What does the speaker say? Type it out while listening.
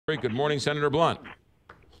Good morning, Senator Blunt.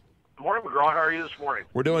 Good morning, McGraw. How are you this morning?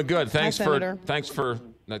 We're doing good. Thanks Hi, for.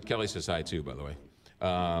 Kelly says hi too, by the way.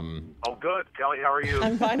 Oh, good. Kelly, how are you?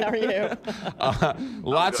 I'm fine. How are you?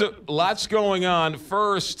 Lots going on.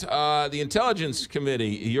 First, the Intelligence Committee,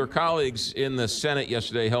 your colleagues in the Senate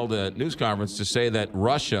yesterday held a news conference to say that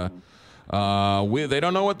Russia, they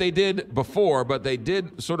don't know what they did before, but they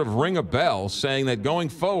did sort of ring a bell saying that going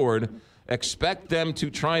forward, expect them to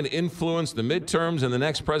try and influence the midterms and the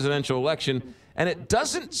next presidential election. And it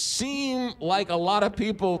doesn't seem like a lot of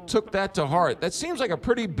people took that to heart. That seems like a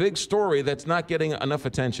pretty big story that's not getting enough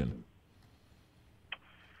attention.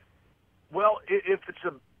 Well, if it's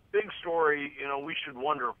a big story, we should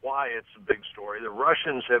wonder why it's a big story. The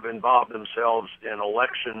Russians have involved themselves in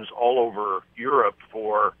elections all over Europe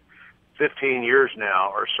for 15 years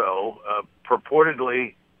now or so,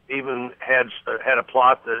 purportedly even had a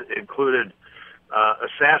plot that included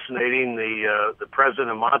assassinating the president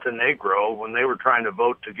of Montenegro when they were trying to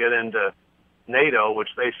vote to get into NATO, which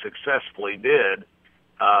they successfully did.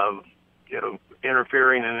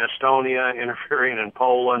 Interfering in Estonia, interfering in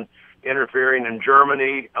Poland, interfering in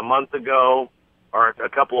Germany a month ago or a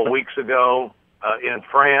couple of weeks ago in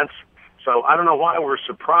France. So I don't know why we're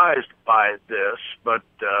surprised by this, but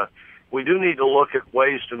we do need to look at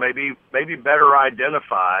ways to maybe better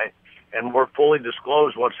identify and more fully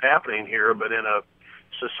disclose what's happening here. But in a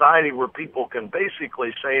society where people can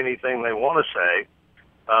basically say anything they want to say,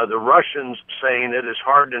 the Russians saying it is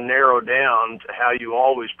hard to narrow down to how you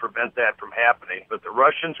always prevent that from happening. But the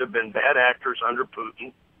Russians have been bad actors under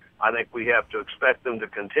Putin. I think we have to expect them to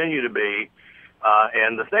continue to be.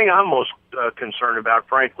 And the thing I'm most concerned about,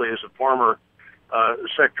 frankly, as a former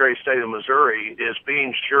Secretary of State of Missouri, is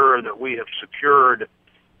being sure that we have secured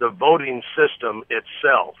the voting system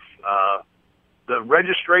itself. The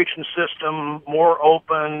registration system, more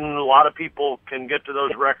open, a lot of people can get to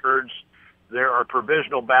those records. There are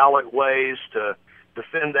provisional ballot ways to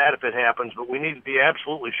defend that if it happens, but we need to be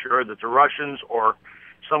absolutely sure that the Russians or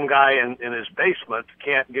some guy in his basement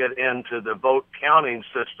can't get into the vote counting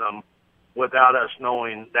system without us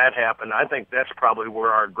knowing that happened. I think that's probably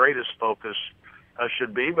where our greatest focus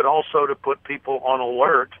should be, but also to put people on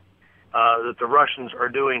alert that the Russians are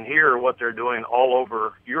doing here what they're doing all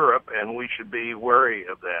over Europe, and we should be wary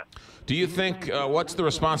of that. Do you think, what's the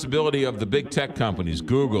responsibility of the big tech companies,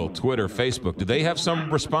 Google, Twitter, Facebook? Do they have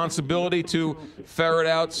some responsibility to ferret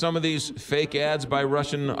out some of these fake ads by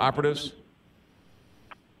Russian operatives?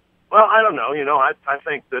 Well, I don't know. I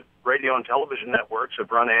think that radio and television networks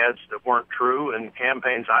have run ads that weren't true in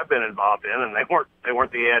campaigns I've been involved in, and they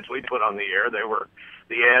weren't the ads we put on the air. They were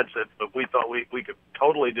the ads that we thought we could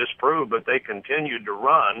totally disprove, but they continued to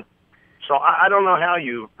run. So I don't know how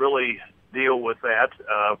you really deal with that.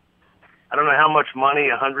 I don't know how much money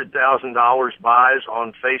 $100,000 buys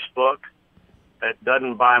on Facebook. It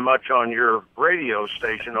doesn't buy much on your radio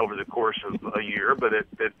station over the course of a year, but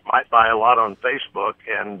it might buy a lot on Facebook.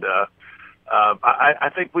 And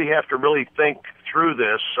I think we have to really think through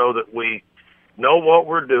this so that we know what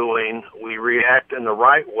we're doing, we react in the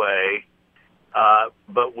right way,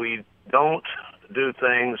 but we don't do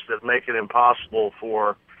things that make it impossible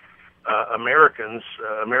for American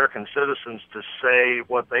citizens to say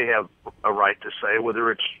what they have a right to say, whether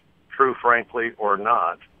it's true, frankly, or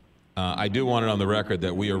not. I do want it on the record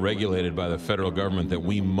that we are regulated by the federal government, that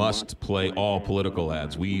we must play all political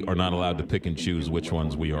ads. We are not allowed to pick and choose which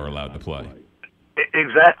ones we are allowed to play.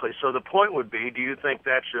 Exactly. So the point would be, do you think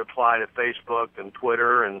that should apply to Facebook and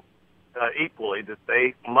Twitter and equally, that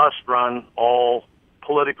they must run all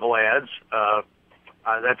political ads?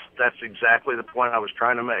 That's exactly the point I was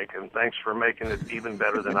trying to make, and thanks for making it even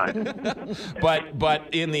better than I did.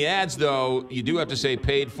 But in the ads, though, you do have to say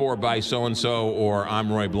paid for by so-and-so, or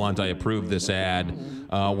I'm Roy Blunt, I approve this ad.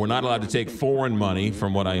 We're not allowed to take foreign money,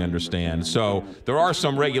 from what I understand. So there are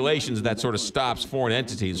some regulations that sort of stops foreign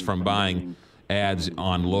entities from buying ads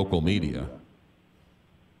on local media.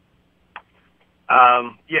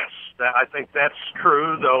 Yes, I think that's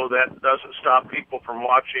true, though that doesn't stop people from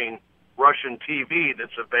watching Russian TV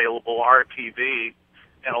that's available, our TV,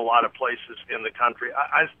 in a lot of places in the country.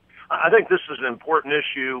 I think this is an important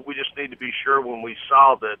issue. We just need to be sure when we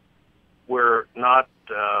solve it, we're not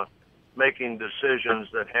making decisions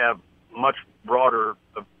that have much broader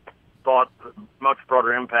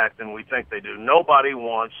impact than we think they do. Nobody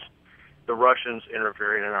wants the Russians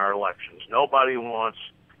interfering in our elections. Nobody wants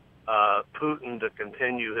Putin to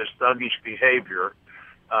continue his thuggish behavior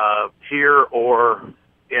here or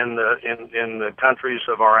in the countries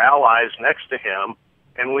of our allies next to him,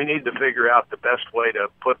 and we need to figure out the best way to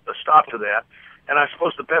put a stop to that. And I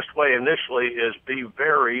suppose the best way initially is be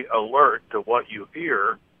very alert to what you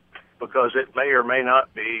hear because it may or may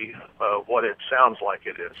not be what it sounds like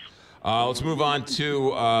it is. Let's move on to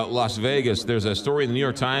Las Vegas. There's a story in the New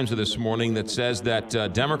York Times this morning that says that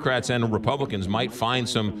Democrats and Republicans might find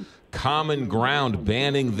some common ground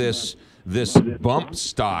banning this bump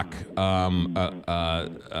stock. What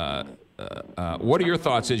are your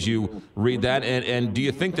thoughts as you read that? And do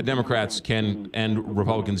you think the Democrats can and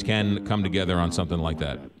Republicans can come together on something like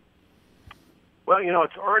that? Well,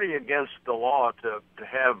 it's already against the law to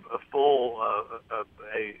have a fully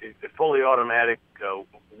automatic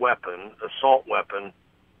weapon, assault weapon,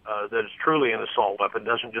 that is truly an assault weapon.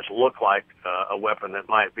 Doesn't just look like a weapon that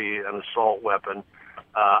might be an assault weapon.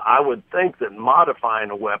 I would think that modifying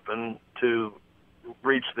a weapon to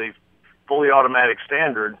reach the fully automatic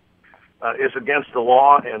standard is against the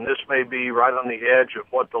law, and this may be right on the edge of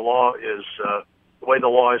what the law is, the way the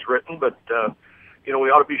law is written. But we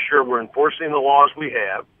ought to be sure we're enforcing the laws we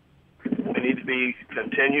have. We need to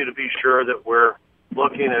continue to be sure that we're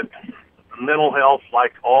looking at mental health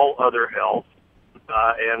like all other health,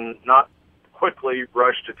 and not quickly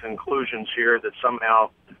rush to conclusions here that somehow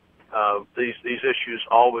these issues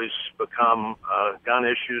always become gun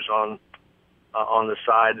issues on the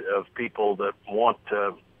side of people that want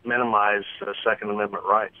to minimize Second Amendment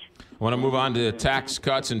rights. I want to move on to tax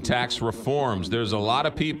cuts and tax reforms. There's a lot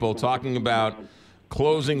of people talking about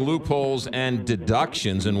closing loopholes and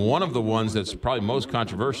deductions, and one of the ones that's probably most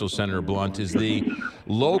controversial, Senator Blunt, is the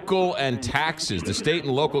local and taxes, the state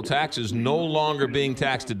and local taxes no longer being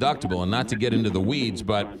tax deductible. And not to get into the weeds,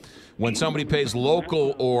 but when somebody pays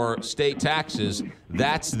local or state taxes,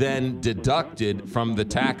 that's then deducted from the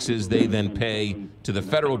taxes they then pay to the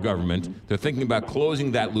federal government. They're thinking about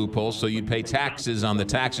closing that loophole so you pay taxes on the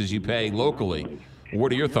taxes you pay locally.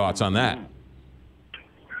 What are your thoughts on that?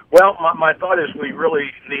 Well, my thought is we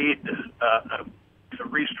really need to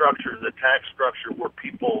restructure the tax structure where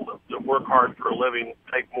people that work hard for a living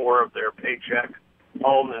take more of their paycheck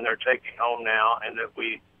home than they're taking home now, and that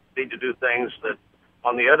we need to do things that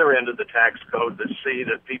on the other end of the tax code that see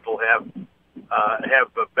that people have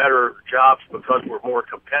better jobs because we're more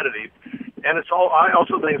competitive. And I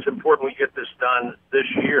also think it's important we get this done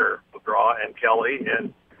this year, McGraw and Kelly.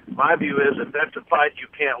 And my view is if that's a fight you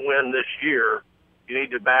can't win this year, you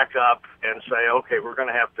need to back up and say, okay, we're going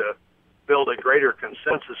to have to build a greater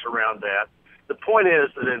consensus around that. The point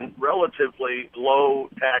is that in relatively low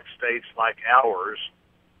tax states like ours,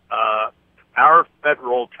 our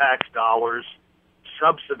federal tax dollars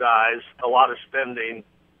subsidize a lot of spending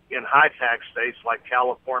in high tax states like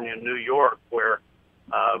California and New York, where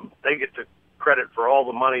they get the credit for all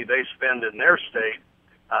the money they spend in their state,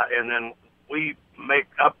 and then we make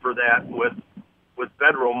up for that with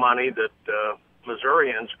federal money that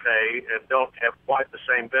Missourians pay and don't have quite the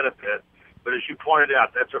same benefit. But as you pointed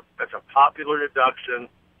out, that's a popular deduction.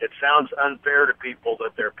 It sounds unfair to people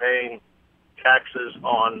that they're paying taxes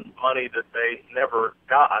on money that they never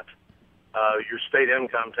got. Your state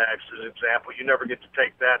income tax, as an example, you never get to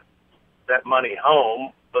take that money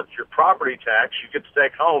home, but your property tax you get to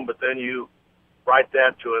take home, but then you write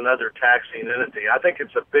that to another taxing entity. I think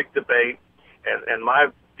it's a big debate, and my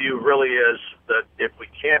view really is that if we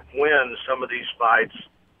can't win some of these fights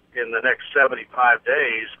in the next 75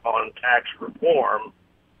 days on tax reform,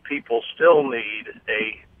 people still need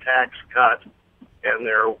a tax cut, and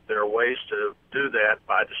there are ways to do that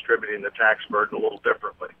by distributing the tax burden a little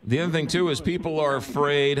differently. The other thing, too, is people are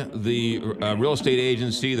afraid. The real estate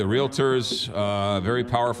agency, the realtors, very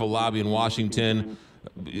powerful lobby in Washington,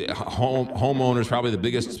 homeowners, probably the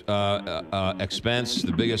biggest expense,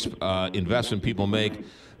 the biggest investment people make.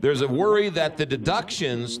 There's a worry that the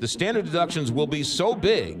deductions, the standard deductions, will be so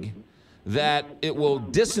big that it will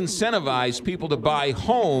disincentivize people to buy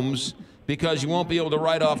homes because you won't be able to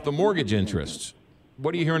write off the mortgage interest.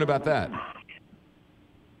 What are you hearing about that?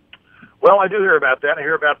 Well, I do hear about that. I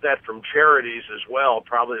hear about that from charities as well.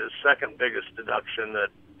 Probably the second biggest deduction that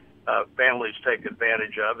families take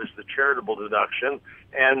advantage of is the charitable deduction.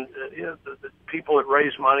 And the people that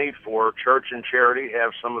raise money for church and charity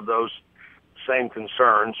have some of those same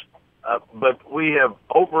concerns. But we have,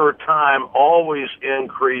 over time, always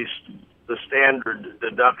increased the standard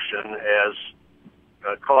deduction as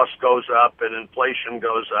cost goes up and inflation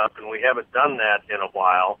goes up, and we haven't done that in a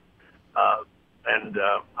while. I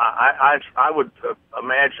would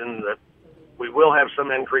imagine that we will have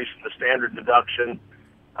some increase in the standard deduction,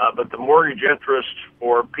 but the mortgage interest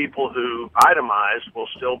for people who itemize will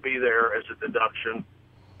still be there as a deduction,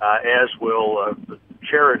 as will the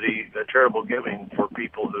charitable giving for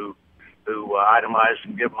people who itemize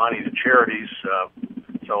and give money to charities.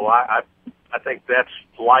 So I think that's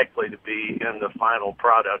likely to be in the final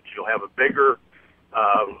product. You'll have a bigger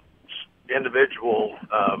individual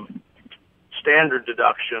standard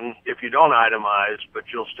deduction if you don't itemize, but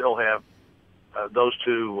you'll still have those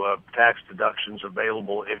two tax deductions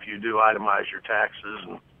available if you do itemize your taxes.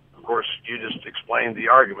 And of course, you just explained the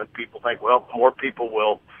argument. People think, well, more people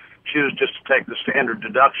will choose just to take the standard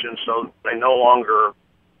deduction, so they no longer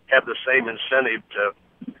have the same incentive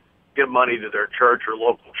to give money to their church or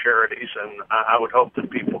local charities. And I would hope that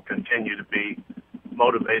people continue to be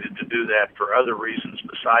motivated to do that for other reasons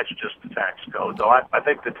besides just the tax code. Though I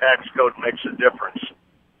think the tax code makes a difference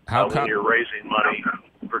when you're raising money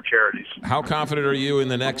for charities. How confident are you in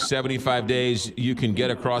the next 75 days you can get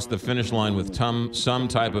across the finish line with some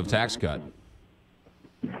type of tax cut?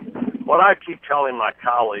 What I keep telling my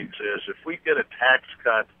colleagues is if we get a tax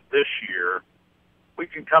cut this year, we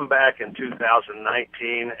can come back in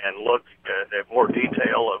 2019 and look at more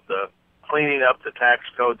detail of the cleaning up the tax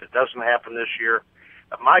code that doesn't happen this year.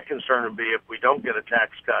 My concern would be if we don't get a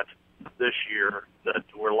tax cut this year, that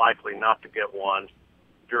we're likely not to get one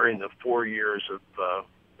during the 4 years of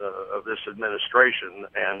this administration.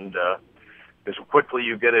 And as quickly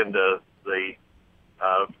you get into the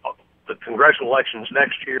congressional elections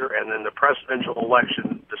next year, and then the presidential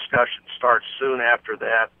election discussion starts soon after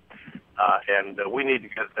that. And we need to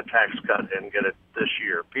get a tax cut and get it this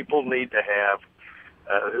year. People need to have,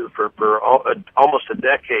 for almost a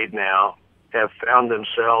decade now, have found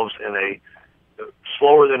themselves in a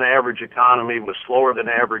slower than average economy with slower than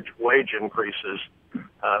average wage increases,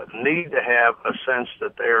 need to have a sense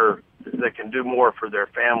that they can do more for their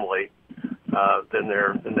family than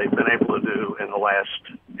they've been able to do in the last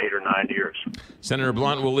 8 or 9 years. Senator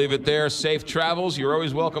Blunt, we'll leave it there. Safe travels. You're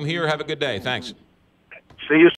always welcome here. Have a good day. Thanks. See you